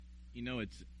You know,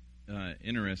 it's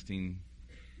interesting,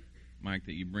 Mike,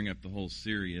 that you bring up the whole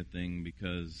Syria thing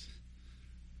because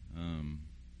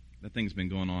that thing's been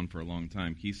going on for a long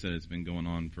time. Keith said it's been going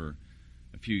on for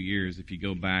a few years. If you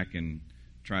go back and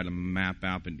try to map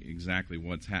out exactly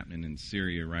what's happening in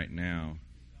Syria right now.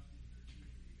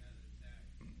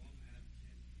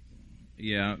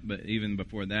 Yeah, but even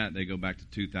before that, they go back to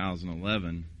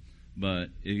 2011. But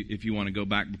if you want to go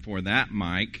back before that,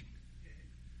 Mike,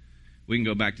 we can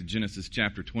go back to Genesis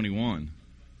chapter 21.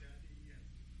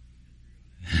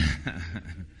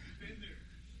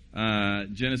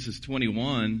 Genesis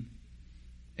 21,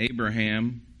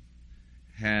 Abraham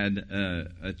had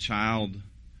a child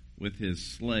with his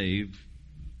slave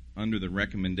under the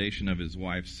recommendation of his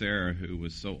wife Sarah, who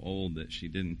was so old that she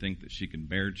didn't think that she could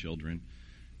bear children.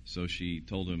 So she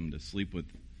told him to sleep with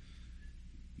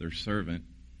their servant,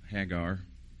 Hagar,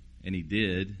 and he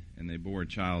did, and they bore a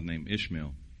child named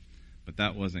Ishmael. But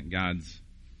that wasn't God's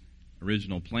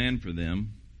original plan for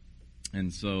them.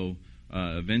 And so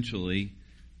eventually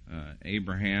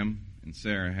Abraham and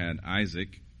Sarah had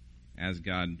Isaac as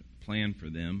God planned for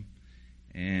them.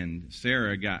 And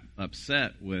Sarah got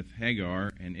upset with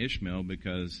Hagar and Ishmael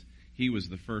because he was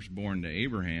the firstborn to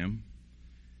Abraham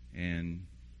and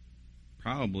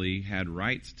probably had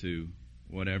rights to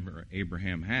whatever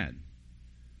Abraham had.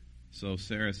 So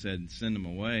Sarah said, send him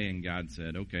away, and God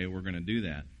said, okay, we're going to do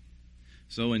that.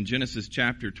 So in Genesis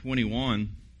chapter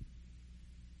 21,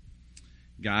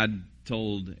 God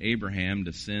told Abraham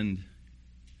to send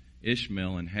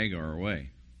Ishmael and Hagar away.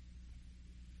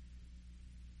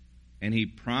 And he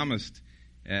promised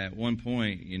at one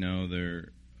point,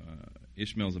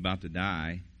 Ishmael's about to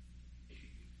die.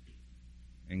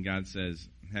 And God says,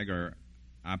 Hagar,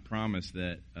 I promised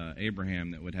that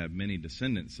Abraham that would have many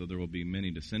descendants, so there will be many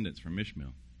descendants from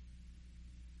Ishmael.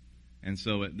 And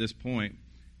so at this point,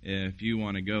 if you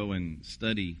want to go and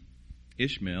study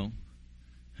Ishmael,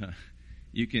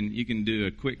 you can do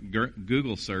a quick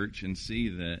Google search and see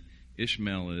that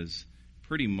Ishmael is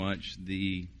pretty much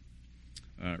the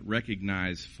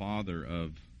recognized father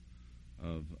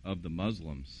of the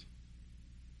Muslims.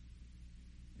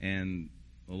 And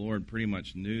the Lord pretty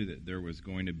much knew that there was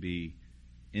going to be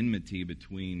enmity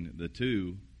between the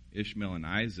two, Ishmael and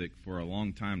Isaac, for a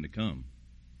long time to come.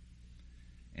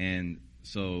 And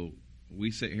so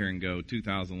we sit here and go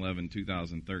 2011,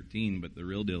 2013, but the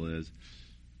real deal is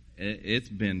it's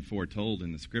been foretold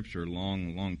in the Scripture a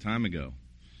long time ago.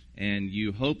 And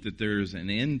you hope that there's an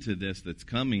end to this that's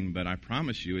coming, but I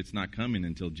promise you it's not coming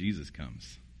until Jesus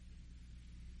comes.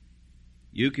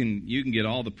 You can get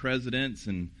all the presidents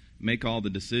and make all the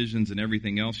decisions and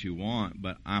everything else you want,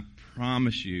 but I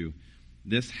promise you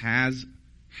this has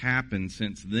happened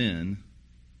since then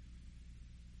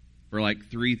for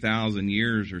like 3,000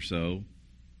 years or so.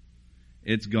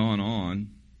 It's gone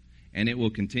on, and it will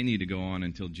continue to go on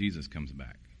until Jesus comes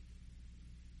back.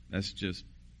 That's just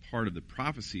part of the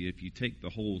prophecy. If you take the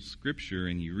whole Scripture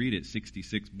and you read it,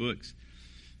 66 books,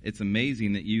 it's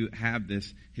amazing that you have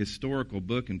this historical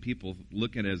book and people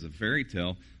look at it as a fairy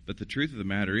tale, but the truth of the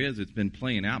matter is it's been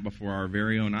playing out before our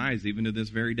very own eyes, even to this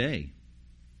very day.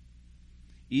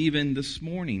 Even this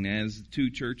morning, as 2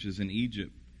 churches in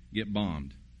Egypt get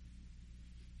bombed.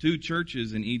 2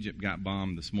 churches in Egypt got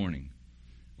bombed this morning.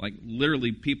 Like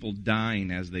literally people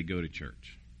dying as they go to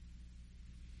church.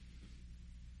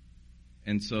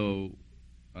 And so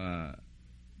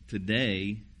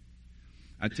today,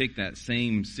 I take that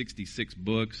same 66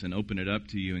 books and open it up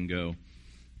to you and go,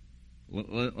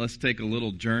 let's take a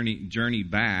little journey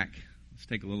back. Let's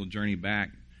take a little journey back.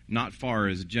 Not far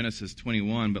as Genesis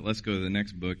 21, but let's go to the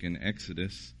next book in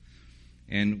Exodus.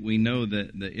 And we know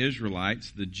that the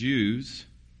Israelites, the Jews,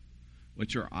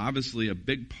 which are obviously a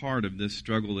big part of this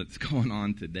struggle that's going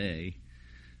on today,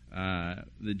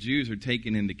 the Jews are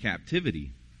taken into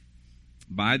captivity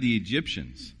by the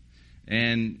Egyptians.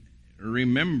 And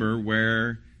remember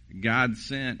where God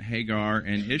sent Hagar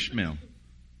and Ishmael.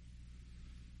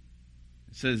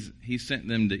 It says he sent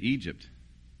them to Egypt.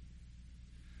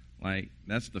 Like,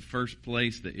 that's the first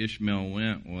place that Ishmael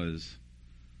went was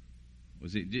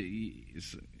it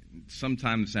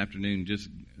sometime this afternoon, just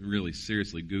really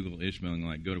seriously Google Ishmael and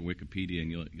like go to Wikipedia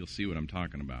and you'll see what I'm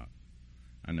talking about.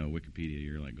 I know Wikipedia,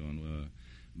 you're like going,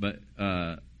 but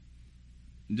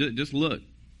just look.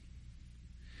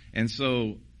 And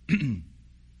so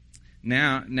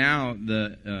now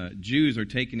the Jews are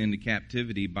taken into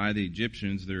captivity by the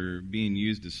Egyptians. They're being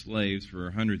used as slaves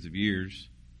for hundreds of years,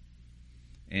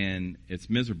 and it's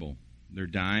miserable. They're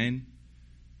dying.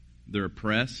 They're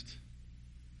oppressed.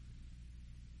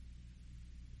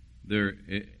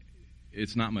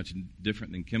 It's not much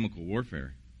different than chemical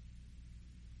warfare.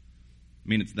 I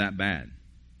mean, it's that bad.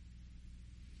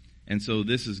 And so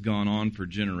this has gone on for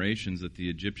generations, that the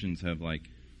Egyptians have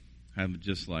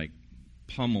just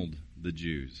pummeled the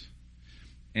Jews.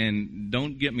 And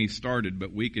don't get me started,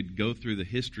 but we could go through the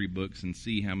history books and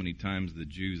see how many times the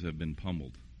Jews have been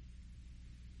pummeled.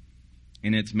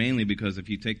 And it's mainly because if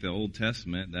you take the Old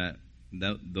Testament,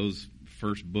 those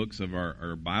first books of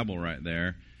our Bible right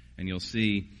there, and you'll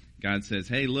see God says,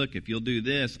 hey, look, if you'll do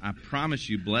this, I promise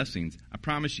you blessings. I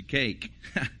promise you cake.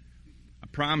 I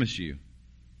promise you.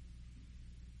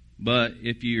 But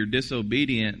if you're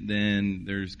disobedient, then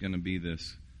there's going to be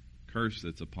this curse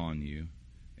that's upon you,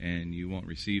 and you won't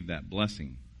receive that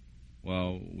blessing.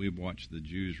 Well, we've watched the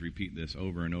Jews repeat this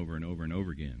over and over and over and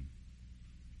over again.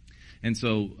 And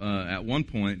so at one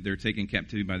point, they're taken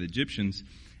captivity by the Egyptians,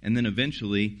 and then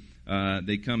eventually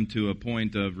they come to a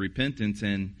point of repentance,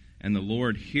 and the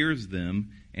Lord hears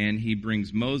them, and he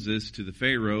brings Moses to the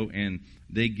Pharaoh, and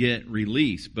they get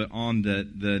released. But on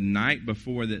the night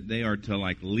before that they are to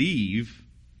leave,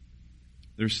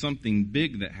 there's something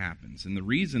big that happens. And the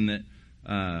reason that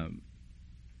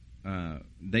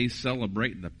they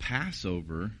celebrate the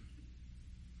Passover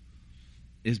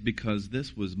is because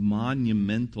this was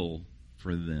monumental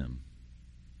for them.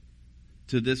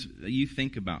 To this, you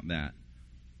think about that.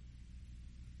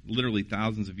 Literally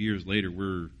thousands of years later,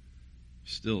 we're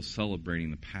still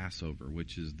celebrating the Passover,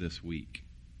 which is this week.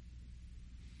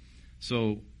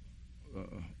 So,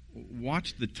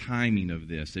 watch the timing of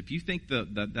this. If you think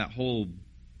that whole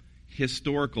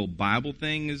historical Bible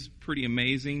thing is pretty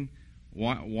amazing,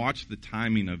 watch the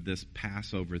timing of this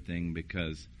Passover thing,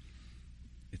 because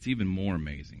it's even more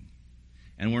amazing.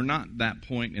 And we're not that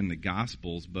point in the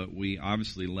Gospels, but we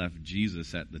obviously left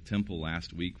Jesus at the temple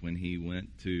last week when he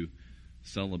went to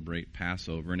celebrate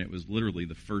Passover, and it was literally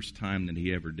the first time that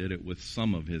he ever did it with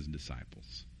some of his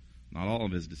disciples. Not all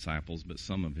of his disciples, but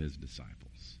some of his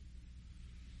disciples.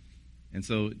 And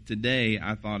so today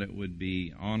I thought it would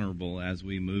be honorable as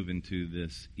we move into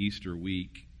this Easter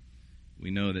week. We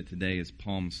know that today is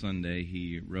Palm Sunday.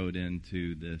 He rode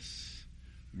into this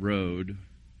road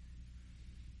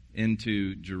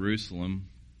into Jerusalem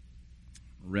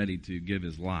ready to give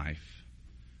his life.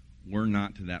 We're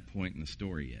not to that point in the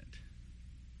story yet.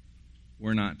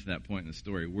 We're not to that point in the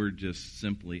story. We're just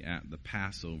simply at the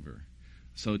Passover.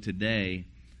 So today,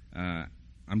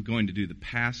 I'm going to do the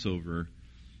Passover,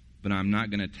 but I'm not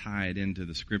going to tie it into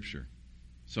the Scripture.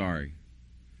 Sorry.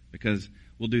 Because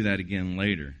we'll do that again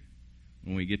later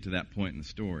when we get to that point in the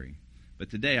story. But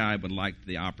today I would like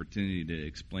the opportunity to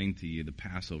explain to you the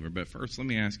Passover. But first, let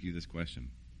me ask you this question.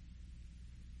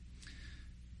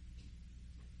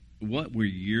 What will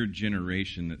your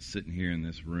generation that's sitting here in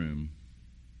this room,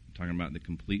 I'm talking about the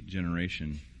complete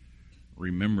generation,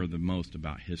 remember the most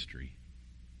about history?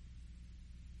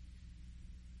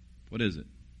 What is it?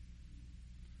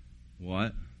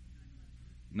 What?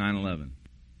 9/11.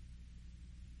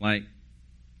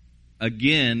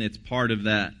 Again, it's part of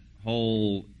that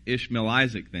whole Ishmael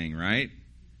Isaac thing, right?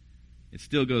 It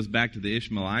still goes back to the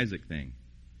Ishmael Isaac thing.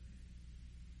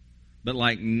 But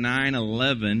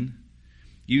 9/11,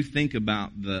 you think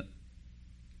about the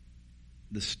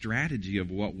strategy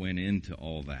of what went into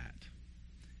all that.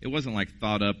 It wasn't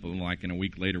thought up in a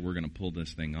week later we're going to pull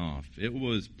this thing off. It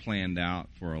was planned out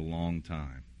for a long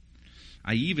time.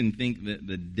 I even think that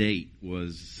the date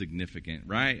was significant,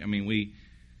 right? I mean, we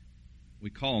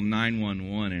call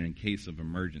 911 in case of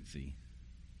emergency.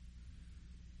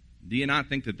 Do you not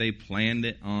think that they planned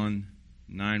it on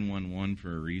 911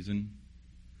 for a reason?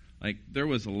 There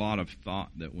was a lot of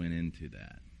thought that went into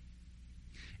that.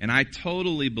 And I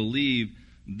totally believe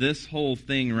this whole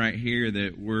thing right here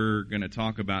that we're going to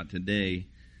talk about today,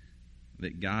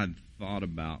 that God thought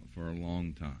about for a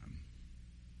long time.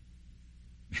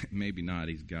 Maybe not,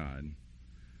 he's God.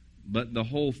 But the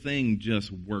whole thing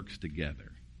just works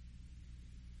together.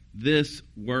 This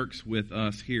works with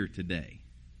us here today.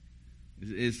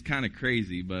 It's kind of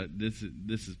crazy, but this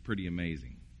is pretty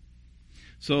amazing.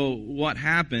 So what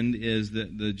happened is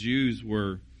that the Jews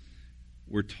were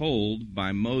told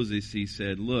by Moses, he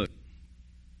said, look,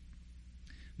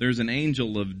 there's an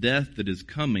angel of death that is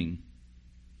coming,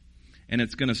 and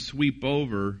it's going to sweep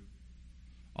over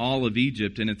all of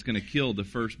Egypt, and it's going to kill the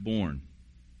firstborn.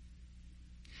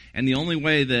 And the only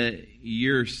way that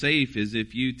you're safe is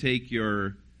if you take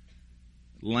your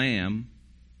lamb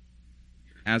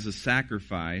as a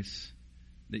sacrifice,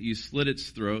 that you slit its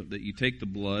throat, that you take the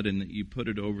blood, and that you put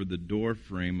it over the door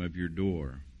frame of your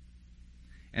door.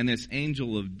 And this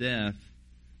angel of death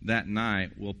that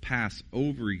night will pass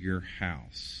over your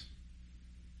house,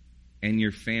 and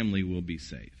your family will be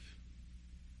safe.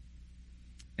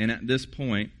 And at this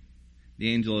point,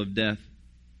 the angel of death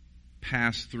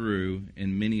passed through,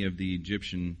 and many of the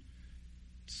Egyptian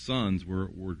sons were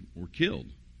killed.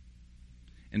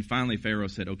 And finally Pharaoh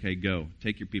said, okay, go.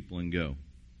 Take your people and go.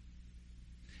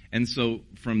 And so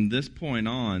from this point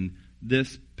on,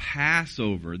 this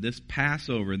Passover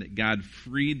that God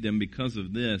freed them because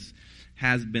of this,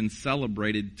 has been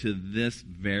celebrated to this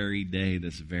very day,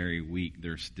 this very week.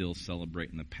 They're still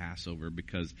celebrating the Passover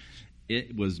because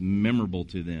it was memorable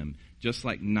to them. Just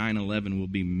like 9/11 will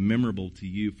be memorable to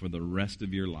you for the rest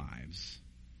of your lives.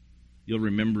 You'll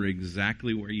remember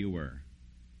exactly where you were.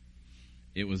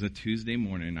 It was a Tuesday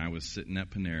morning. I was sitting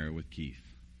at Panera with Keith.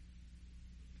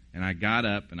 And I got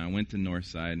up and I went to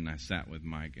Northside and I sat with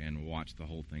Mike and watched the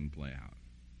whole thing play out.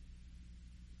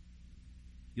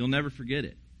 You'll never forget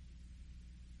it.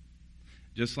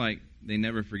 Just like they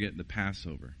never forget the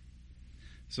Passover.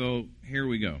 So here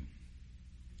we go.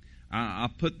 I'll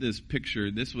put this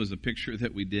picture. This was a picture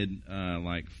that we did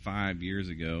like 5 years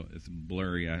ago. It's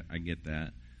blurry. I get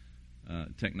that.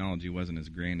 Technology wasn't as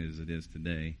grand as it is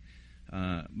today.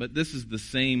 But this is the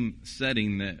same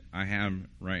setting that I have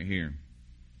right here.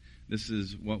 This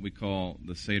is what we call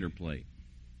the Seder plate.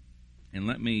 And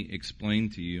let me explain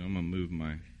to you. I'm going to move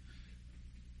my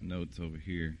notes over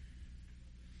here.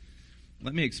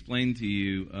 Let me explain to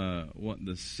you what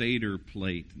the Seder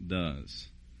plate does.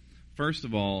 First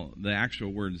of all, the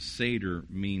actual word Seder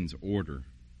means order.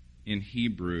 In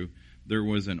Hebrew, there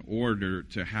was an order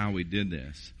to how we did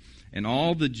this. And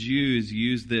all the Jews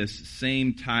use this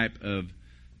same type of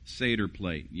Seder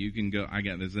plate. You can go, I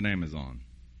got this at Amazon.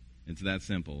 It's that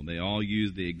simple. They all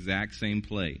use the exact same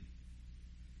plate.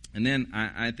 And then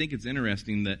I think it's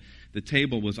interesting that the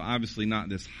table was obviously not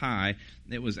this high.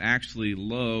 It was actually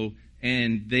low,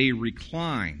 and they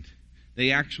reclined.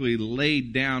 They actually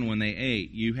laid down when they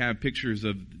ate. You have pictures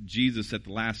of Jesus at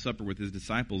the Last Supper with his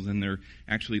disciples, and they're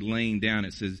actually laying down.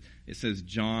 It says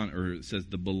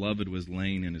the beloved was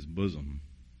laying in his bosom.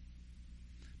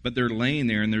 But they're laying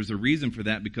there, and there's a reason for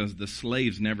that, because the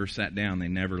slaves never sat down. They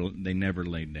never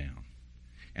laid down.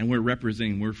 And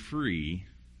we're free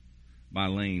by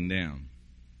laying down.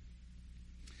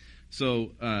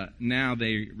 So now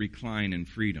they recline in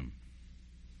freedom.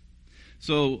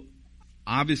 So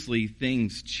obviously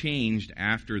things changed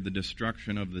after the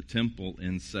destruction of the temple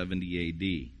in 70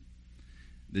 A.D.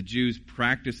 The Jews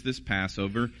practiced this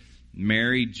Passover.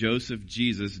 Mary, Joseph,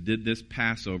 Jesus did this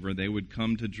Passover. They would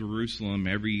come to Jerusalem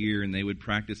every year and they would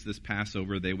practice this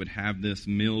Passover. They would have this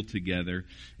meal together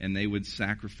and they would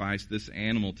sacrifice this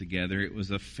animal together. It was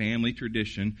a family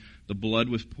tradition. The blood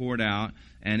was poured out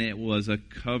and it was a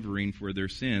covering for their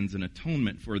sins, an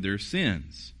atonement for their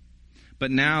sins. But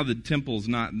now the temple's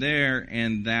not there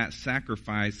and that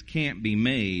sacrifice can't be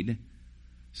made.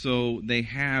 So they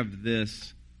have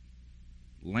this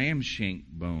lamb shank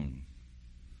bone.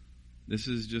 This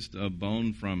is just a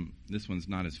bone from, this one's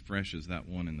not as fresh as that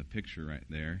one in the picture right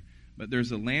there. But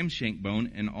there's a lamb shank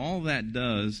bone, and all that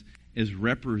does is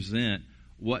represent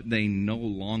what they no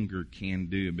longer can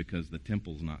do because the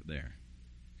temple's not there.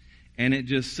 And it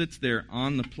just sits there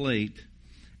on the plate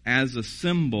as a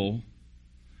symbol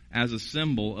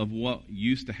of what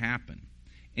used to happen.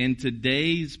 In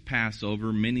today's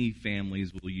Passover, many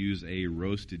families will use a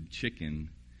roasted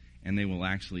chicken, and they will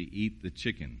actually eat the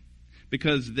chicken.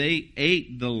 Because they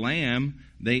ate the lamb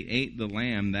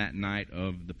that night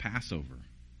of the Passover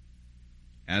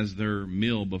as their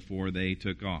meal before they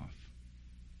took off.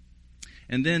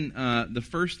 And then the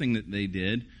first thing that they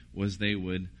did was they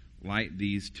would light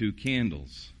these 2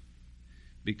 candles,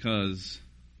 because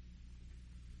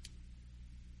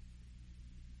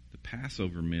the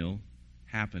Passover meal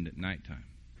happened at nighttime.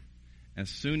 As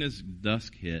soon as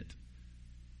dusk hit,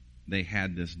 they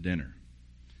had this dinner.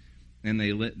 And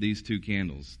they lit these 2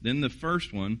 candles. Then the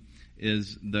first one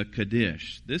is the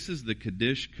Kaddish. This is the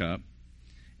Kaddish cup,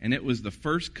 and it was the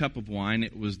first cup of wine.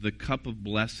 It was the cup of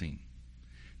blessing.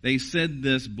 They said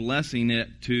this blessing it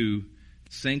to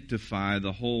sanctify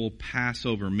the whole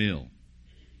Passover meal.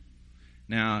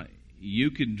 Now,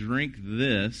 you could drink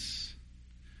this,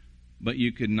 but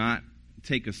you could not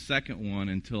take a second one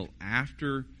until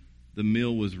after the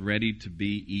meal was ready to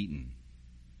be eaten.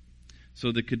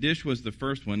 So the Kaddish was the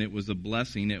first one. It was a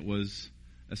blessing. It was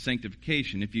a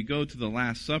sanctification. If you go to the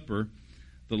Last Supper,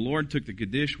 the Lord took the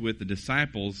Kaddish with the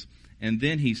disciples, and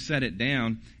then he set it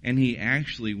down, and he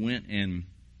actually went and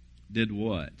did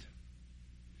what?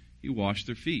 He washed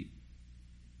their feet.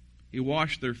 He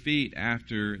washed their feet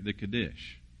after the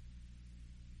Kaddish.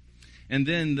 And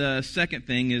then the second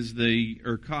thing is the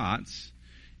Urkats.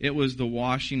 It was the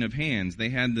washing of hands. They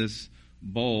had this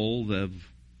bowl of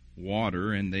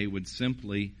water, and they would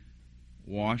simply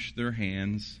wash their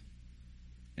hands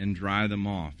and dry them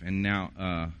off. And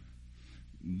now,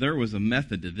 there was a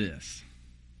method to this.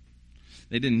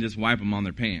 They didn't just wipe them on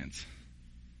their pants.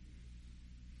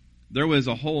 There was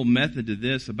a whole method to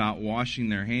this about washing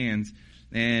their hands.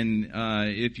 And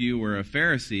if you were a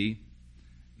Pharisee,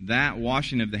 that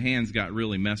washing of the hands got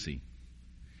really messy,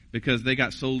 because they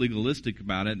got so legalistic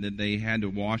about it that they had to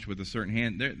wash with a certain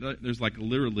hand. There's like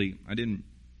literally,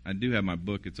 I do have my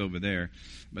book, it's over there,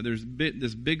 but there's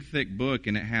this big thick book,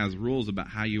 and it has rules about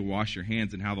how you wash your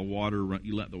hands and how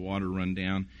you let the water run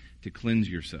down to cleanse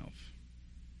yourself.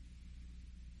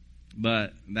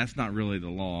 But that's not really the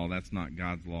law. That's not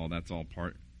God's law. That's all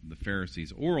part of the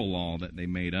Pharisees' oral law that they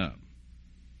made up.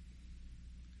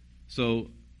 So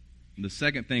the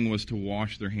second thing was to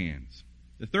wash their hands.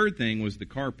 The third thing was the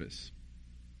karpas.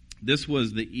 This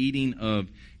was the eating of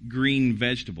green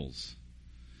vegetables.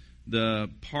 The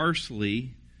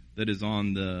parsley that is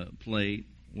on the plate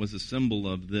was a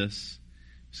symbol of this.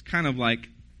 It's kind of like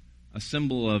a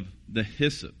symbol of the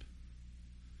hyssop.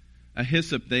 A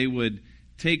hyssop, they would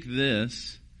take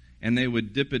this and they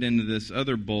would dip it into this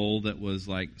other bowl that was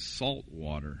like salt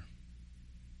water.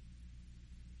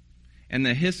 And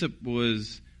the hyssop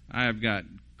was, I've got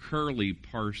curly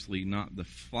parsley, not the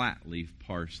flat leaf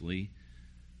parsley,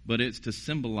 but it's to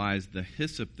symbolize the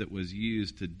hyssop that was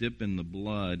used to dip in the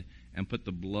blood and put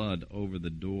the blood over the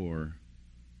door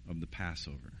of the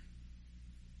Passover.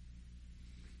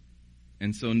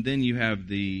 And so and then you have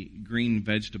the green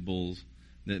vegetables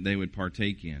that they would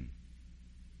partake in.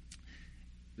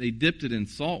 They dipped it in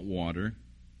salt water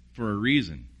for a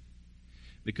reason,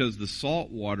 because the salt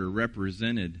water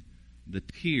represented the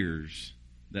tears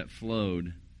that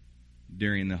flowed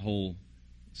during the whole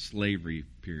slavery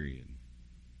period.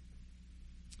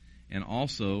 And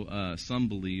also, some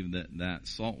believe that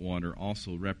salt water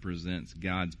also represents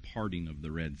God's parting of the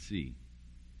Red Sea.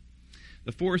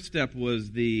 The fourth step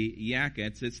was the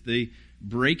yaketz. It's the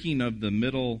breaking of the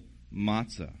middle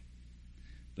matzah.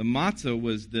 The matzah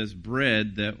was this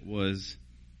bread that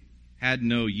had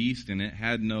no yeast in it,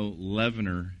 had no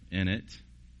leavener in it,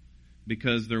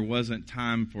 because there wasn't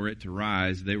time for it to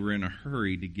rise. They were in a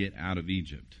hurry to get out of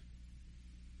Egypt.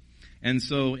 And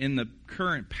so in the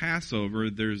current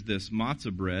Passover, there's this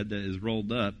matzah bread that is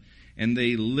rolled up, and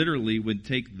they literally would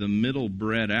take the middle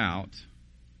bread out.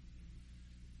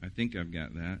 I think I've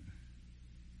got that.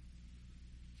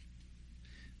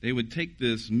 They would take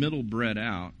this middle bread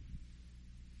out,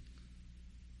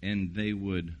 and they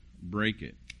would break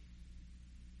it.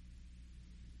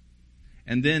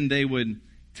 And then they would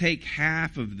take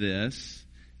half of this,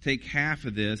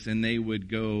 and they would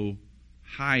go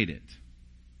hide it.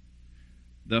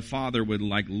 The father would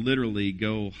literally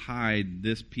go hide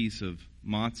this piece of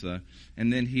matzah,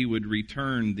 and then he would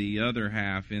return the other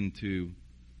half into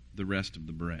the rest of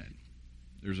the bread.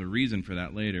 There's a reason for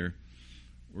that later.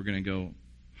 We're going to go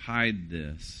hide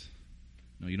this.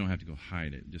 No, you don't have to go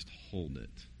hide it. Just hold it.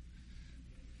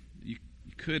 You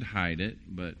could hide it,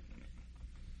 but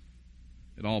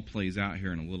it all plays out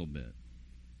here in a little bit.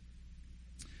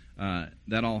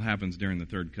 That all happens during the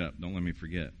third cup. Don't let me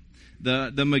forget.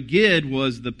 The Magid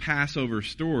was the Passover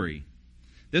story.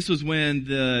 This was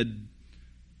when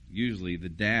usually the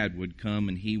dad would come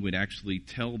and he would actually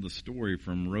tell the story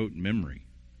from rote memory.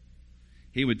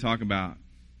 He would talk about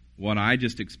what I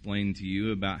just explained to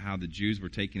you about how the Jews were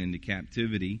taken into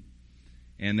captivity,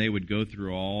 and they would go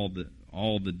through all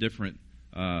the different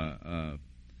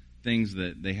things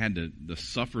that they had to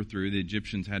suffer through. The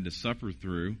Egyptians had to suffer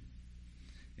through,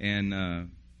 and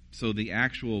so the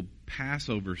actual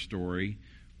Passover story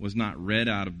was not read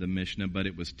out of the Mishnah, but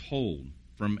it was told.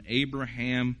 From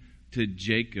Abraham to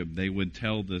Jacob, they would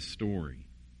tell this story.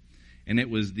 And it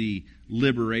was the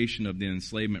liberation of the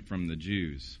enslavement from the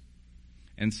Jews.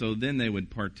 And so then they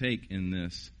would partake in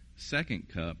this second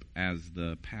cup as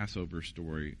the Passover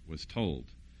story was told.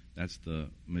 That's the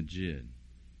Magid.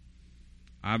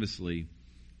 Obviously,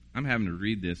 I'm having to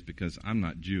read this because I'm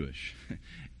not Jewish,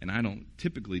 and I don't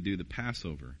typically do the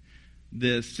Passover.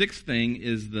 The sixth thing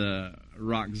is the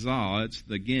rakzah. It's,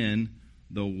 again,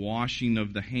 the washing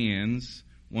of the hands.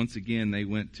 Once again, they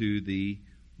went to the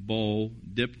bowl,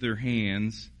 dipped their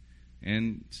hands,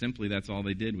 and simply that's all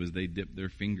they did was they dipped their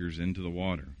fingers into the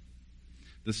water.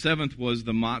 The seventh was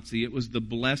the matzah. It was the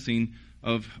blessing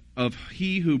of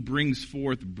he who brings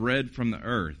forth bread from the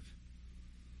earth.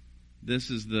 This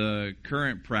is the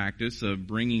current practice of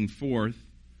bringing forth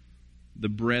the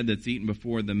bread that's eaten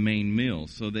before the main meal.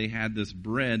 So they had this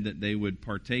bread that they would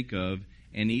partake of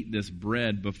and eat this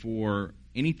bread before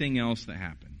anything else that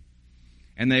happened.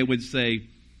 And they would say,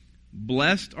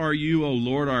 "Blessed are you, O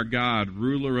Lord our God,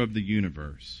 ruler of the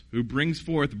universe, who brings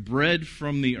forth bread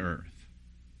from the earth."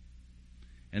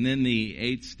 And then the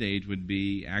 8th stage would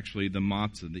be actually the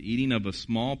matzah, the eating of a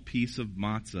small piece of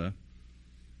matzah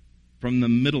from the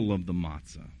middle of the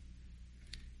matzah.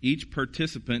 Each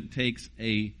participant takes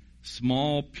a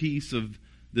small piece of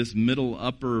this middle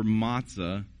upper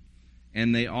matzah,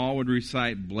 and they all would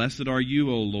recite, "Blessed are you,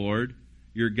 O Lord,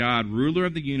 your God, ruler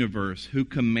of the universe, who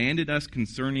commanded us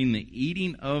concerning the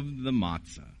eating of the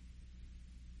matzah."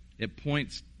 It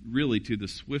points really to the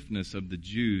swiftness of the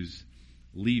Jews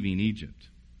leaving Egypt.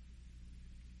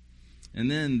 And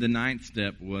then the 9th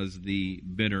step was the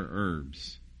bitter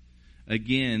herbs.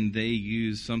 Again, they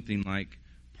used something like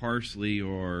parsley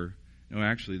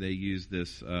they used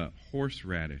this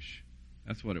horseradish.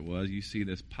 That's what it was. You see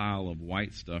this pile of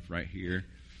white stuff right here.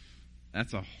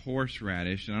 That's a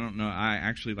horseradish. And I don't know, I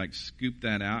actually scooped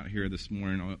that out here this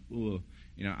morning.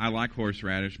 I like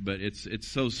horseradish, but it's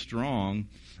so strong,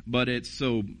 but it's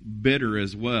so bitter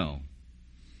as well.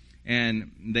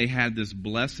 And they had this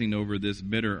blessing over this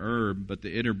bitter herb, but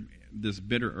this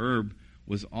bitter herb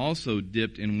was also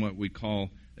dipped in what we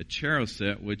call a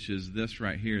charoset, which is this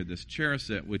right here, this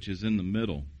charoset, which is in the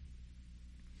middle.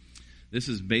 This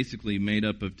is basically made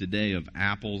up of today of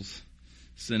apples,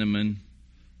 cinnamon,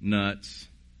 nuts.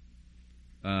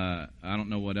 I don't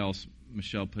know what else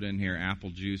Michelle put in here. Apple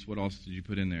juice. What else did you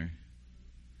put in there?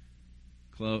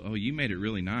 Oh, you made it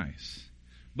really nice.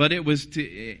 But it was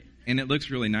and it looks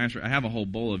really nice. I have a whole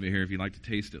bowl of it here if you'd like to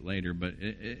taste it later. But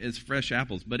it's fresh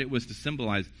apples. But it was to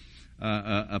symbolize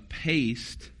a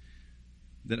paste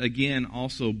that, again,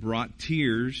 also brought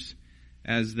tears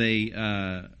as they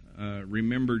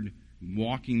remembered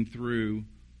walking through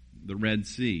the Red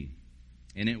Sea.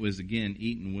 And it was, again,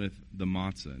 eaten with the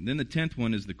matzah. And then the 10th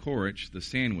one is the korich, the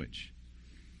sandwich.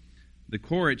 The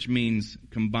korich means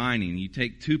combining. You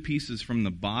take 2 pieces from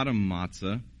the bottom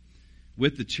matzah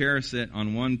with the charoset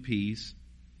on one piece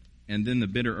and then the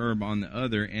bitter herb on the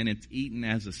other, and it's eaten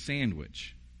as a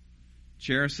sandwich.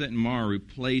 Charoset and maror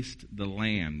replaced the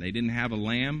lamb. They didn't have a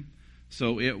lamb,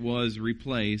 so it was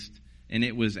replaced, and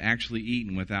it was actually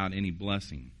eaten without any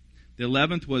blessing. The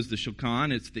 11th was the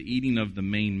shulchan. It's the eating of the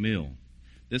main meal.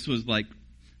 This was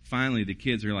finally the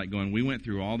kids are going, we went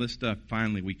through all this stuff,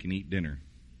 finally we can eat dinner.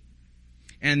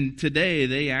 And today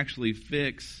they actually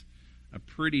fix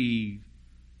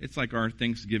it's like our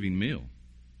Thanksgiving meal.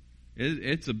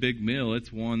 It's a big meal.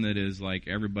 It's one that is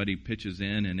everybody pitches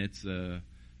in, and it's a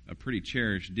pretty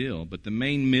cherished deal. But the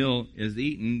main meal is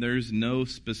eaten. There's no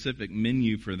specific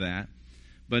menu for that.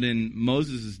 But in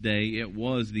Moses' day, it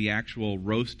was the actual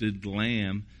roasted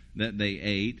lamb that they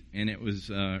ate, and it was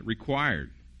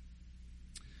required.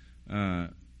 Then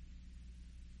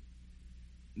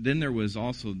there was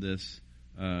also this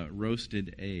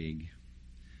roasted egg.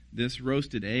 This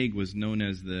roasted egg was known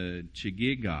as the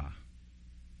chigigah.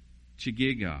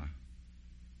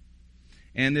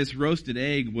 And this roasted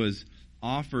egg was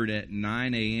offered at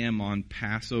 9 a.m. on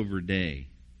Passover day.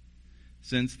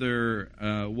 Since there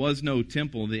was no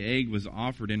temple, the egg was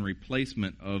offered in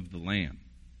replacement of the lamb.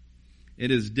 It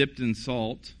is dipped in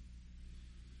salt.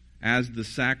 As the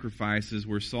sacrifices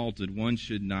were salted, one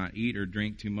should not eat or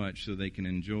drink too much so they can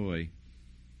enjoy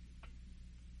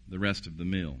the rest of the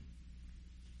meal.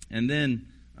 And then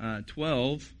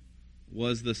 12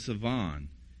 was the savan.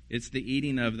 It's the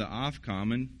eating of the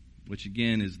afkomen, which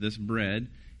again is this bread.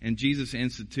 And Jesus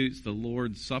institutes the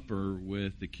Lord's Supper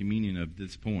with the communion of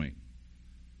this point.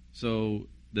 So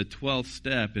the 12th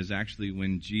step is actually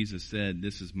when Jesus said,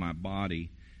 "This is my body,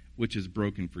 which is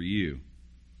broken for you."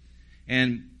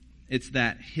 And it's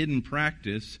that hidden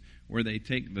practice where they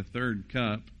take the 3rd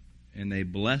cup and they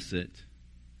bless it,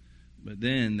 but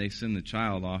then they send the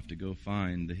child off to go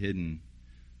find the hidden,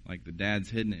 like the dad's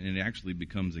hidden it, and it actually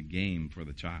becomes a game for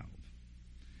the child,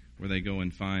 where they go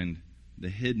and find the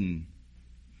hidden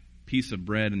piece of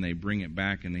bread and they bring it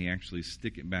back and they actually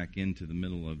stick it back into the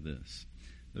middle of this.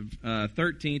 The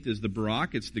 13th is the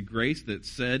barak. It's the grace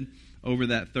that's said over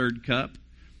that 3rd cup.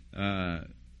 That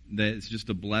it's just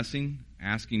a blessing,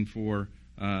 asking for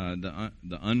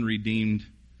the unredeemed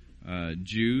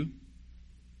Jew,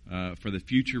 for the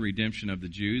future redemption of the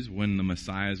Jews when the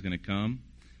Messiah is going to come.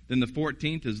 Then the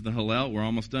 14th is the Hallel. We're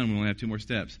almost done. We only have 2 more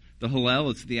steps. The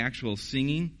Hallel, it's the actual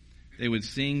singing. They would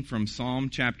sing from Psalm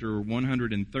chapter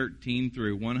 113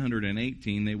 through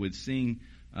 118. They would sing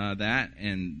that,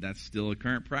 and that's still a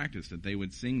current practice, that they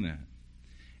would sing that.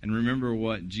 And remember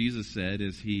what Jesus said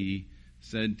is he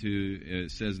said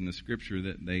it says in the scripture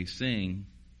that they sang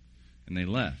and they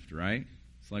left, right?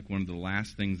 It's like one of the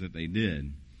last things that they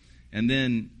did. And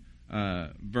then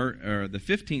the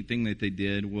 15th thing that they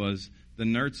did was the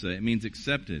nertza. It means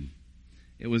accepted.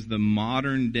 It was the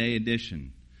modern day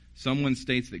edition. Someone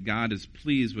states that God is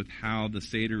pleased with how the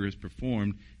Seder is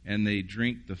performed, and they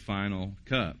drink the final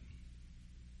cup.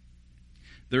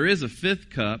 There is a fifth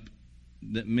cup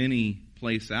that many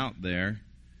place out there,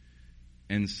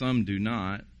 and some do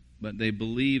not, but they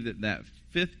believe that that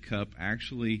fifth cup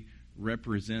actually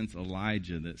represents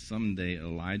Elijah, that someday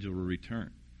Elijah will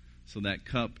return. So that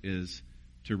cup is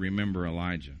to remember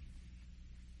Elijah.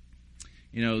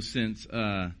 You know, since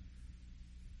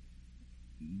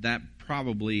that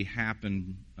probably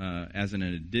happened as an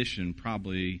addition,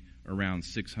 probably around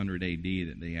 600 A.D.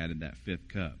 that they added that fifth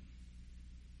cup.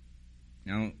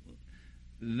 Now,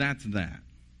 that's that.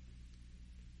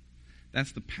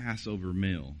 That's the Passover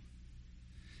meal.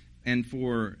 And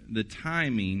for the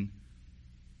timing,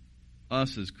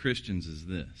 us as Christians is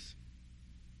this.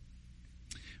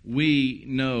 We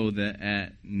know that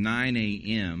at 9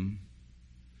 a.m.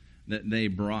 that they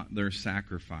brought their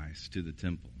sacrifice to the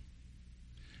temple.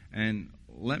 And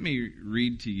let me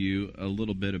read to you a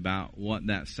little bit about what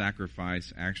that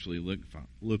sacrifice actually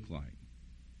looked like.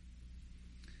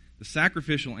 The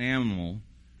sacrificial animal,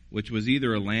 which was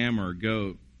either a lamb or a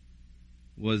goat,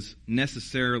 was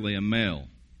necessarily a male,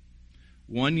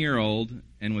 1 year old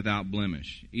and without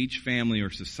blemish. Each family or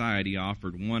society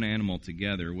offered one animal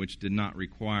together, which did not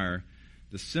require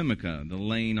the simika, the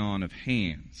laying on of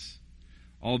hands,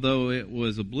 although it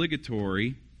was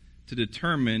obligatory to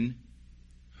determine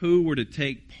who were to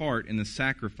take part in the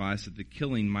sacrifice that the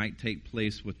killing might take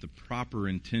place with the proper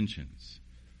intentions.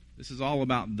 This is all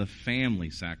about the family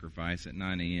sacrifice at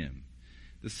 9 a.m.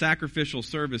 The sacrificial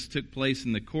service took place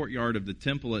in the courtyard of the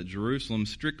temple at Jerusalem.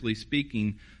 Strictly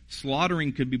speaking,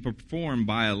 slaughtering could be performed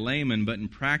by a layman, but in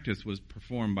practice was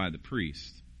performed by the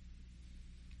priest.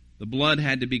 The blood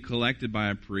had to be collected by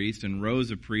a priest, and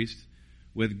rows of priests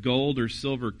with gold or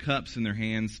silver cups in their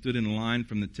hands stood in line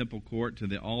from the temple court to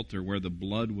the altar where the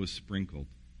blood was sprinkled.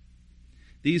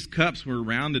 These cups were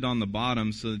rounded on the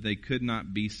bottom so that they could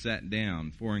not be set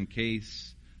down, for in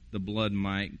case the blood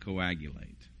might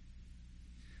coagulate.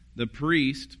 The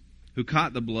priest, who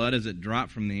caught the blood as it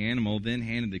dropped from the animal, then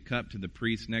handed the cup to the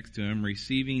priest next to him,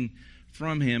 receiving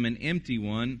from him an empty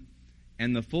one,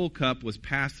 and the full cup was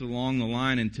passed along the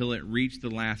line until it reached the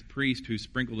last priest, who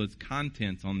sprinkled its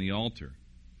contents on the altar.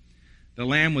 The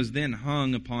lamb was then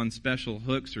hung upon special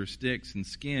hooks or sticks and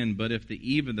skinned, but if the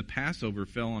eve of the Passover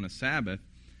fell on a Sabbath,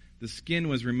 the skin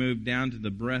was removed down to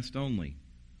the breast only.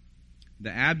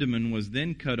 The abdomen was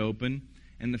then cut open,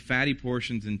 and the fatty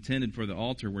portions intended for the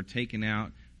altar were taken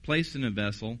out, placed in a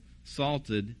vessel,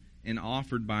 salted, and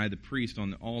offered by the priest on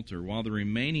the altar, while the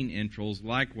remaining entrails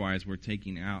likewise were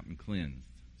taken out and cleansed.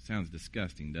 Sounds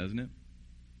disgusting, doesn't it?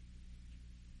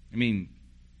 I mean,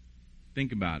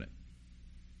 think about it.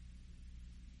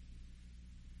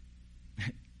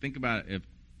 Think about it if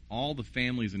all the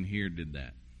families in here did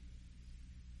that.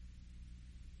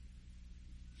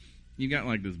 You got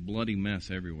like this bloody mess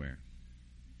everywhere.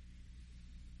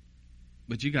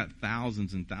 But you got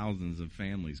thousands and thousands of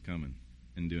families coming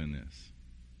and doing this.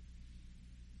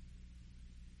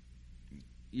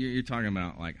 You're talking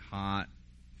about like hot,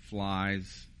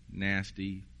 flies,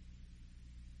 nasty.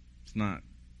 It's not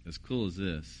as cool as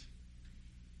this.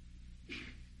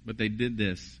 But they did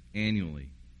this annually.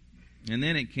 And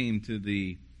then it came to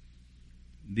the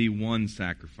one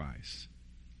sacrifice,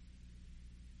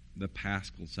 the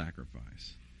Paschal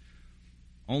sacrifice.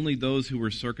 Only those who were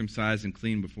circumcised and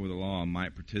clean before the law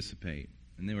might participate,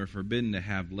 and they were forbidden to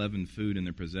have leavened food in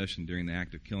their possession during the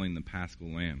act of killing the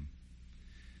Paschal lamb.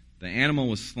 The animal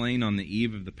was slain on the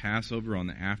eve of the Passover on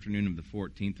the afternoon of the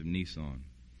 14th of Nisan,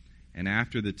 and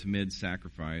after the Tamid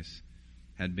sacrifice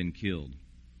had been killed.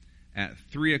 At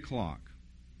 3 o'clock,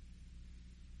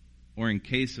 or in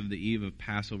case of the eve of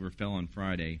Passover fell on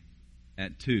Friday,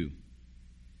 at 2.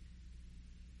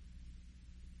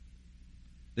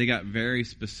 They got very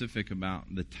specific about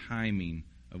the timing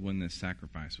of when this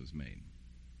sacrifice was made.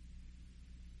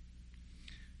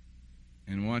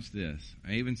 And watch this.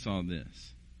 I even saw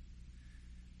this.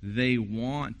 They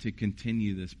want to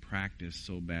continue this practice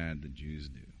so bad, the Jews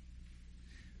do,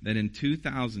 that in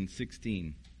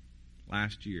 2016,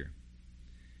 last year,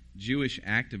 Jewish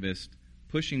activists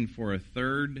pushing for a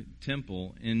third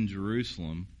temple in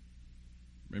Jerusalem.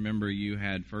 Remember, you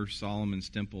had first Solomon's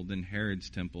temple, then Herod's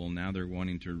temple. Now they're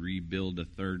wanting to rebuild a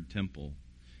third temple.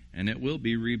 And it will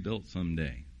be rebuilt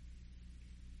someday.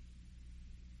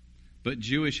 But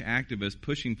Jewish activists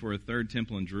pushing for a third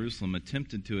temple in Jerusalem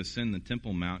attempted to ascend the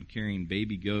Temple Mount carrying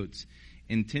baby goats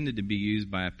intended to be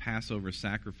used by a Passover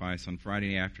sacrifice on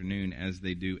Friday afternoon, as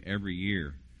they do every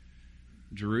year.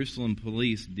 Jerusalem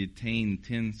police detained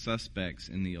 10 suspects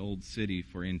in the old city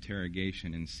for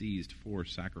interrogation and seized 4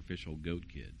 sacrificial goat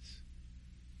kids.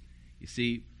 You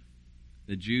see,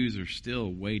 the Jews are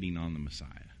still waiting on the Messiah.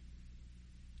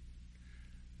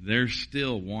 They're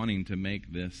still wanting to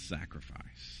make this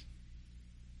sacrifice.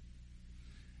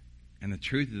 And the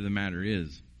truth of the matter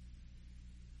is,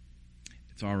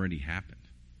 it's already happened.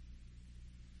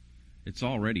 It's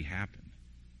already happened.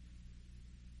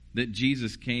 That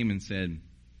Jesus came and said,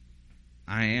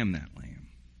 I am that lamb.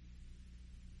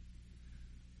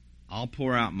 I'll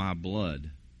pour out my blood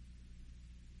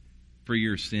for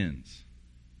your sins.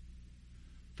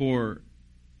 For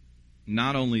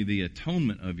not only the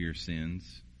atonement of your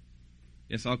sins,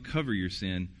 yes, I'll cover your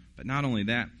sin, but not only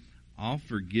that, I'll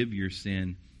forgive your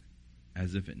sin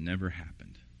as if it never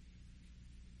happened.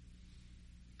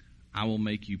 I will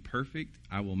make you perfect.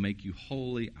 I will make you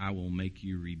holy. I will make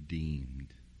you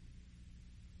redeemed.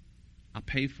 I'll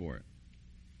pay for it.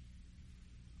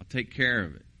 I'll take care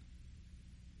of it.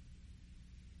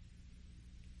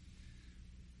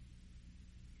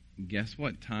 Guess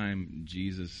what time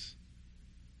Jesus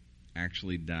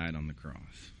actually died on the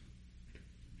cross?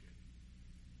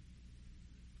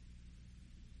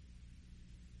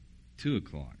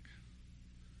 2:00.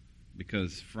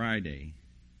 Because Friday,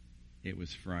 it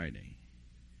was Friday.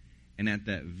 And at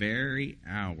that very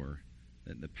hour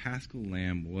that the Paschal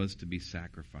Lamb was to be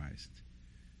sacrificed,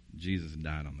 Jesus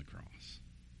died on the cross.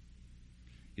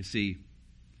 You see,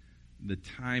 the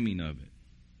timing of it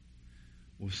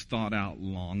was thought out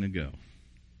long ago.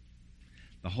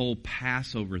 The whole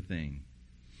Passover thing,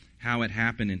 how it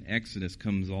happened in Exodus,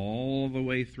 comes all the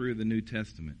way through the New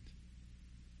Testament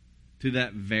to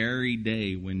that very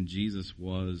day when Jesus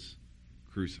was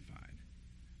crucified.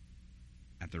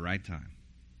 At the right time.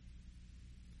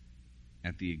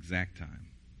 At the exact time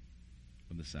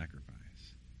of the sacrifice.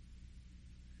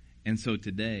 And so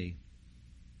today,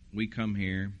 we come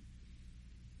here.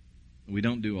 We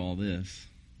don't do all this.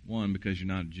 One, because you're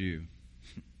not a Jew.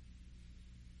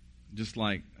 Just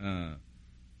like the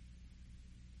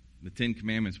 10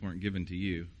 Commandments weren't given to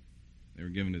you. They were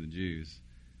given to the Jews.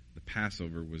 The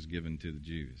Passover was given to the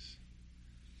Jews.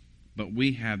 But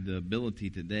we have the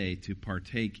ability today to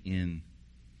partake in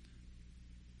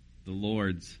the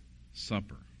Lord's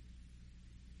Supper.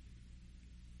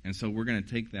 And so we're going to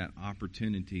take that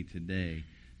opportunity today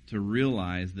to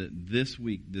realize that this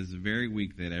week, this very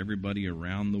week, that everybody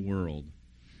around the world,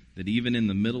 that even in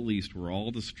the Middle East where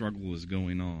all the struggle is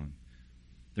going on,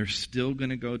 they're still going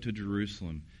to go to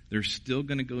Jerusalem. They're still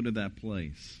going to go to that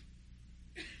place.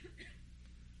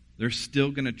 They're still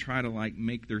going to try to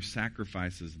make their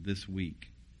sacrifices this week.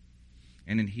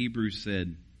 And in Hebrews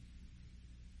said,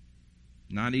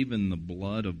 not even the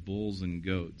blood of bulls and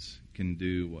goats can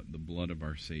do what the blood of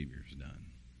our Savior's done.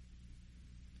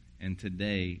 And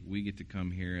today, we get to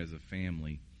come here as a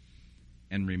family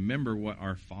and remember what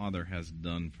our Father has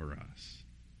done for us.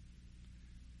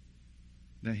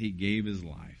 That He gave His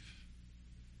life.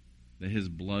 That His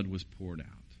blood was poured out.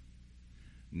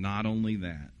 Not only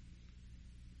that,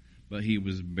 but He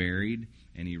was buried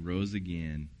and He rose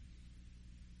again.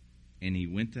 And He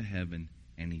went to heaven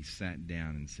and He sat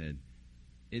down and said,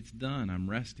 it's done. I'm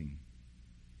resting.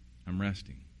 I'm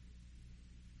resting.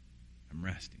 I'm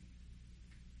resting.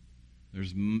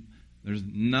 There's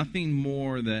nothing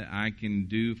more that I can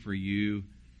do for you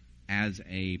as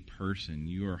a person.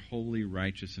 You are holy,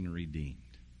 righteous, and redeemed.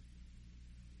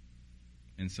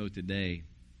 And so today,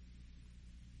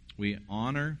 we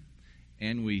honor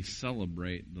and we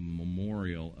celebrate the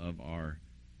memorial of our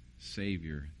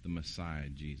Savior, the Messiah,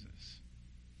 Jesus.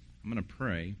 I'm going to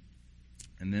pray.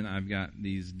 And then I've got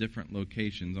these different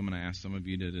locations. I'm going to ask some of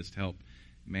you to just help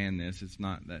man this. It's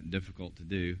not that difficult to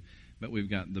do. But we've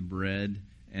got the bread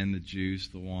and the juice,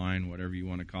 the wine, whatever you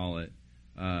want to call it.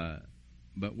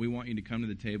 But we want you to come to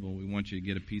the table. We want you to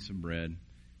get a piece of bread.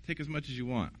 Take as much as you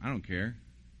want. I don't care.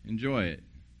 Enjoy it.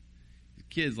 The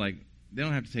kids, they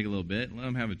don't have to take a little bit. Let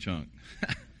them have a chunk.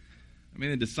 I mean,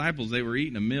 the disciples, they were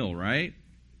eating a meal, right?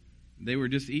 They were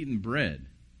just eating bread.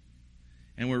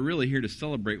 And we're really here to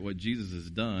celebrate what Jesus has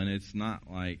done. It's not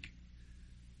like,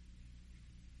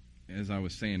 as I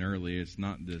was saying earlier, it's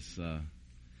not this,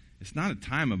 it's not a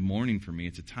time of mourning for me.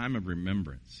 It's a time of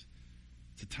remembrance.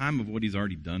 It's a time of what He's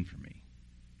already done for me.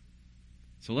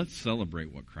 So let's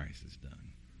celebrate what Christ has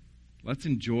done. Let's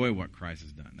enjoy what Christ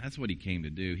has done. That's what He came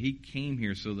to do. He came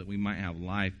here so that we might have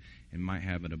life and might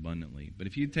have it abundantly. But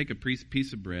if you take a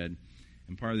piece of bread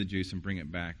and part of the juice and bring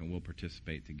it back, and we'll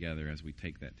participate together as we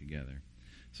take that together.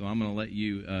 So I'm going to let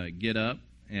you get up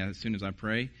as soon as I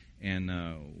pray, and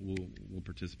we'll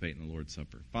participate in the Lord's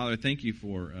Supper. Father, thank you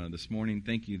for this morning.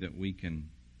 Thank you that we can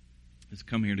just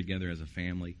come here together as a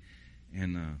family,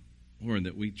 and Lord,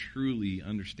 that we truly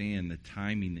understand the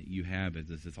timing that you have as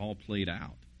it's all played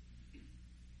out.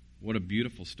 What a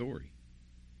beautiful story.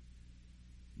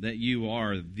 That you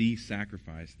are the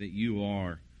sacrifice, that you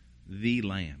are the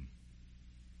Lamb,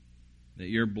 that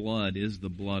your blood is the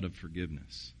blood of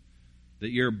forgiveness,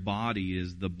 that your body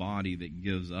is the body that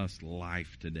gives us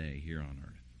life today here on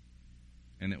earth,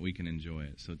 and that we can enjoy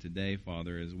it. So today,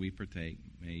 Father, as we partake,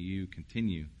 may you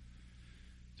continue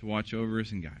to watch over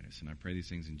us and guide us. And I pray these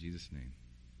things in Jesus' name.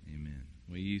 Amen.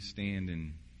 Will you stand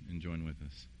and join with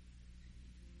us?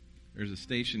 There's a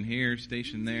station here,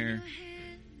 station there,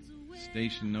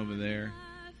 station over there.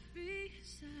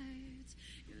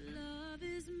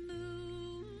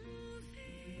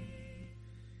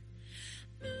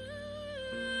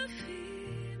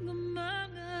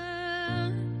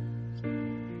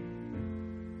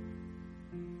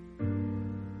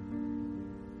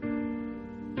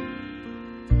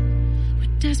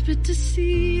 Desperate to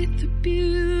see the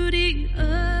beauty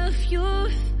of your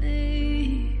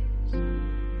face.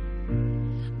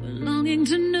 We're longing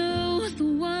to know the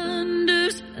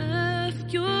wonders of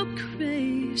your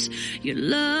grace. Your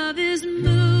love is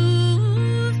moving,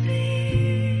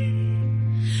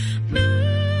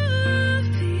 moving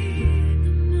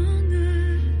among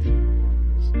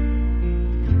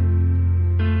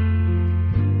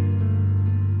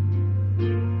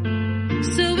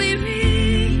us. So we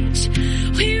reach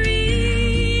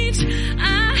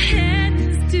our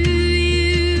hands to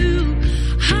you,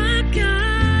 our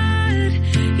God.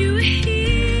 You are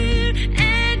here,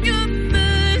 and your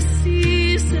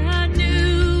mercies are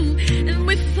new, and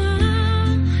we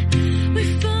fall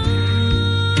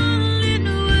in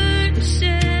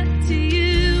worship to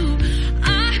you,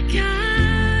 our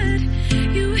God.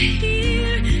 You are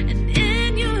here, and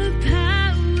in your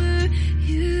power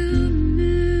you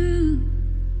move.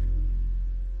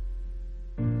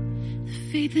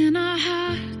 Faith in our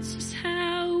hearts is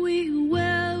how we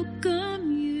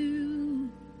welcome you.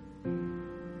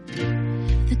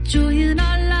 The joy in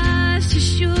our lives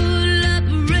is your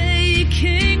love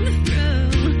breaking through.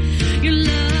 Your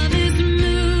love is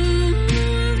moving,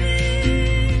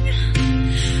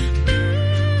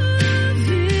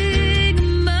 moving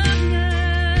among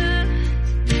us.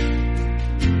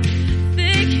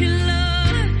 Thank you,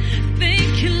 Lord.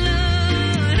 Thank you,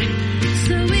 Lord.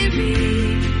 So we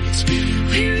reach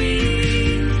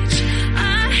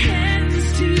our hands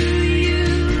to you,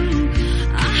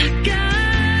 our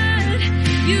God.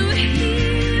 You are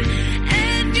here,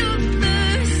 and your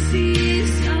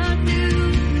mercies are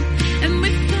new, and we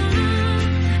fall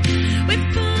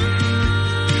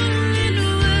in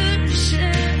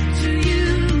worship to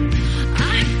you,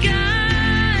 our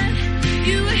God.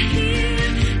 You are here,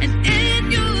 and in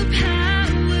your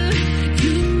power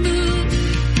you move.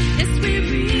 As we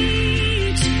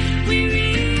reach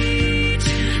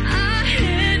our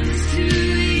hands to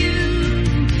you,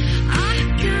 our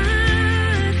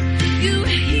God. You are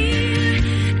here,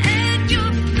 and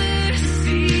your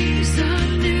mercies are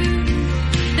new,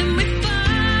 and we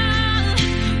fall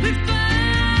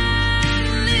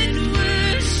in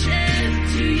worship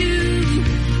to you,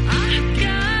 our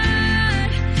God.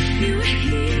 You are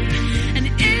here, and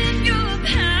in your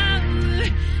power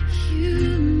you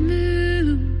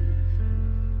move.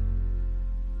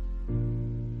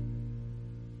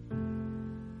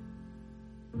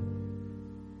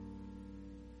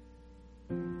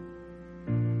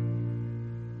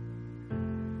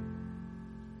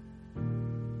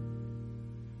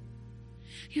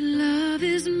 Your love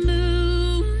is moving,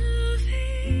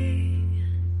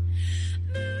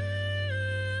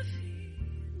 moving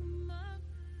among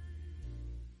us,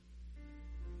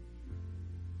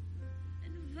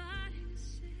 inviting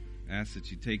us in. I ask that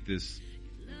you take this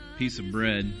piece of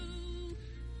bread,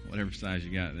 whatever size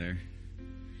you got there,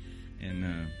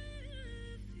 and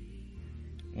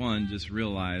one, just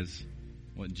realize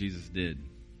what Jesus did.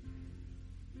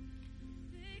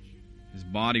 His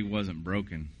body wasn't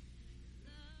broken.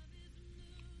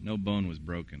 No bone was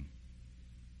broken.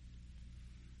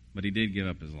 But he did give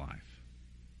up his life.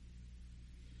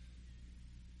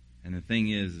 And the thing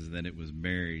is that it was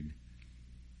buried,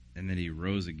 and that he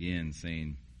rose again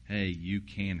saying, hey, you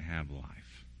can have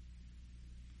life.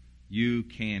 You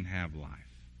can have life.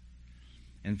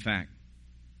 In fact,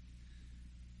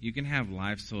 you can have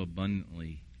life so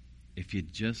abundantly if you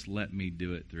just let me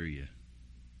do it through you.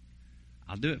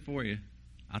 I'll do it for you.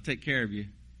 I'll take care of you.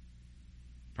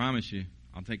 Promise you,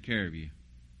 I'll take care of you.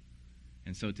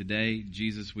 And so today,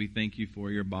 Jesus, we thank you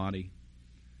for your body.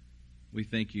 We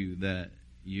thank you that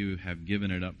you have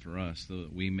given it up for us so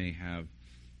that we may have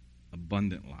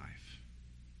abundant life.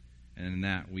 And in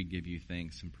that we give you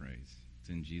thanks and praise. It's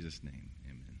in Jesus' name.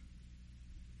 Amen.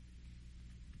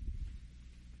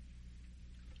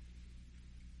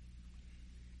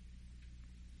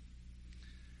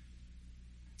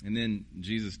 And then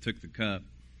Jesus took the cup.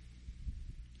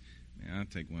 Man, I'll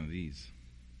take one of these.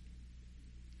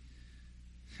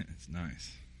 It's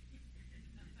nice.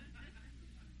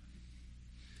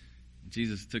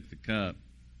 Jesus took the cup,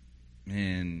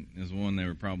 and it was one they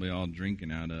were probably all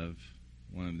drinking out of,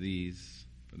 one of these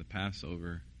for the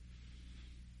Passover.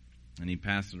 And he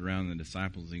passed it around to the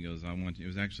disciples. He goes, it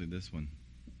was actually this one.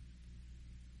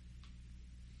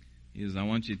 He says, I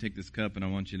want you to take this cup and I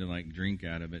want you to drink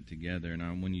out of it together.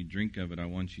 And when you drink of it, I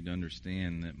want you to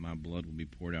understand that my blood will be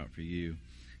poured out for you.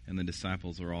 And the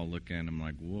disciples are all looking at him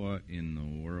like, what in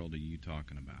the world are you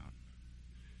talking about?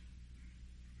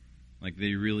 Like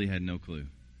they really had no clue.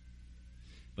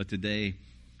 But today,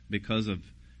 because of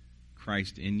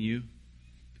Christ in you,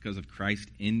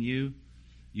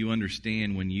 you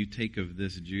understand when you take of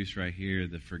this juice right here,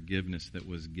 the forgiveness that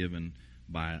was given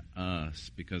by us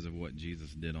because of what Jesus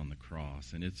did on the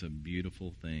cross. And it's a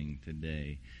beautiful thing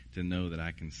today to know that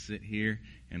I can sit here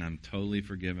and I'm totally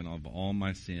forgiven of all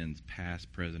my sins,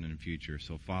 past, present, and future.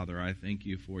 So, Father, I thank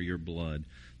you for your blood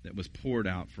that was poured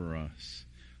out for us.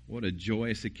 What a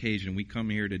joyous occasion. We come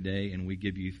here today and we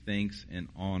give you thanks and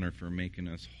honor for making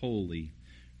us holy,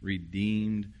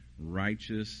 redeemed,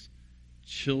 righteous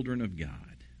children of God.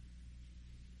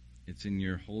 It's in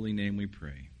your holy name we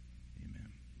pray. Amen.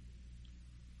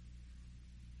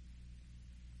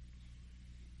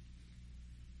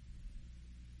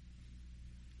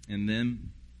 And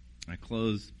then I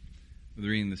close with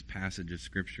reading this passage of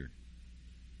Scripture.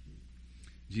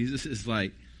 Jesus is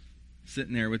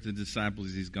sitting there with the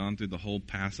disciples. He's gone through the whole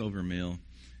Passover meal,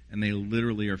 and they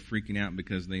literally are freaking out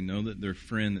because they know that their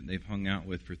friend that they've hung out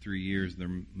with for 3 years,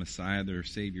 their Messiah, their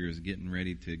Savior, is getting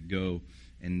ready to go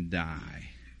and die.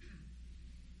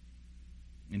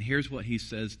 And here's what he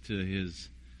says to his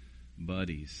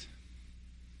buddies.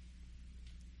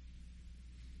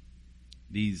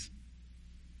 These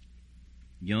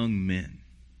young men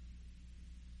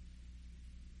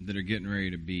that are getting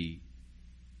ready to be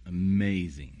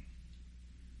amazing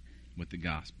with the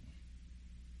gospel.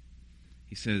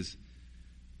 He says,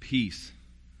 peace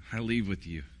I leave with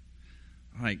you.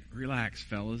 Relax,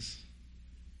 fellas.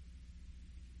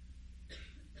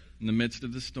 In the midst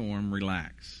of the storm,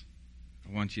 relax.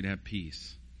 I want you to have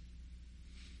peace.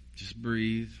 Just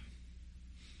breathe.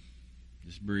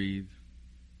 Just breathe.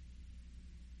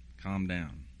 Calm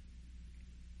down.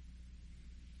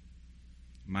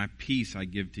 My peace I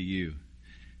give to you.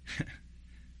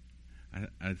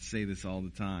 I say this all the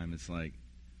time. It's like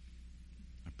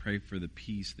I pray for the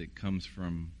peace that comes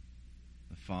from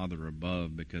the Father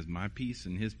above, because my peace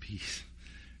and his peace,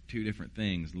 two different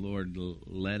things. Lord,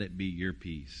 let it be your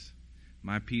peace.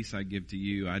 My peace I give to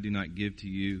you. I do not give to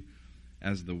you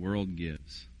as the world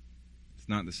gives. It's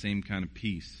not the same kind of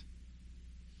peace.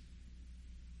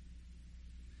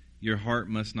 Your heart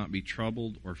must not be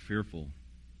troubled or fearful.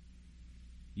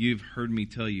 You've heard me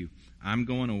tell you, I'm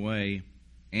going away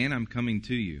and I'm coming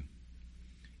to you.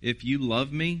 If you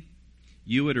love me,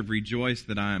 you would have rejoiced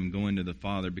that I am going to the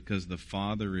Father, because the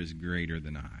Father is greater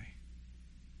than I.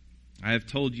 I have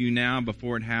told you now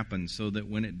before it happens, so that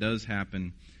when it does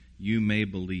happen, you may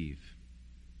believe.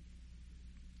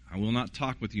 I will not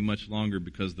talk with you much longer,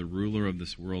 because the ruler of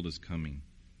this world is coming.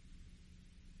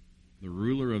 The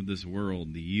ruler of this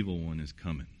world, the evil one, is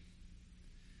coming.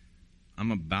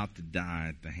 I'm about to die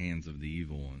at the hands of the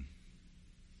evil one.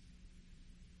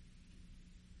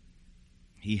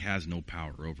 He has no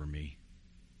power over me.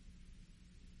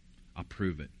 I'll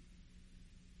prove it.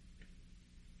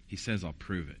 He says I'll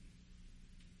prove it.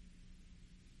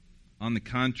 On the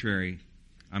contrary,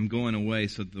 I'm going away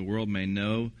so that the world may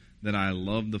know that I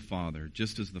love the Father.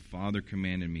 Just as the Father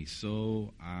commanded me,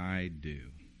 so I do.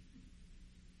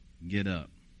 Get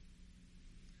up.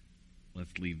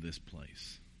 Let's leave this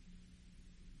place.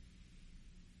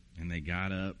 And they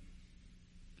got up,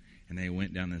 and they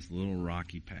went down this little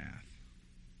rocky path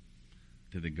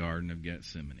to the Garden of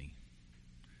Gethsemane,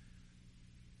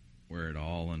 where it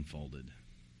all unfolded.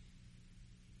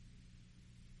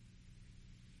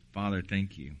 Father,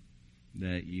 thank you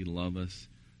that you love us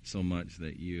so much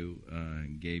that you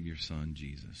gave your Son,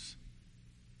 Jesus.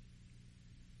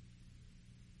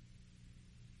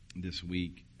 This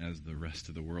week, as the rest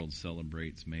of the world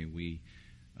celebrates, may we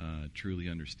truly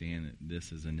understand that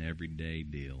this is an everyday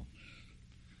deal.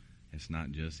 It's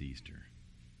not just Easter.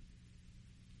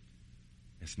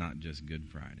 It's not just Good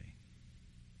Friday.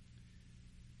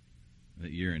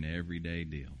 that you're an everyday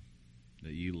deal,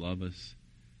 that you love us,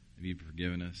 that you've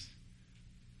forgiven us,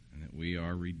 and that we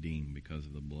are redeemed because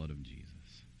of the blood of Jesus.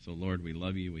 So, Lord, we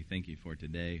love you. We thank you for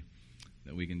today,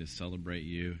 that we can just celebrate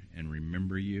you and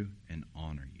remember you and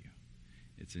honor you.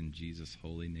 It's in Jesus'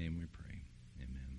 holy name we pray.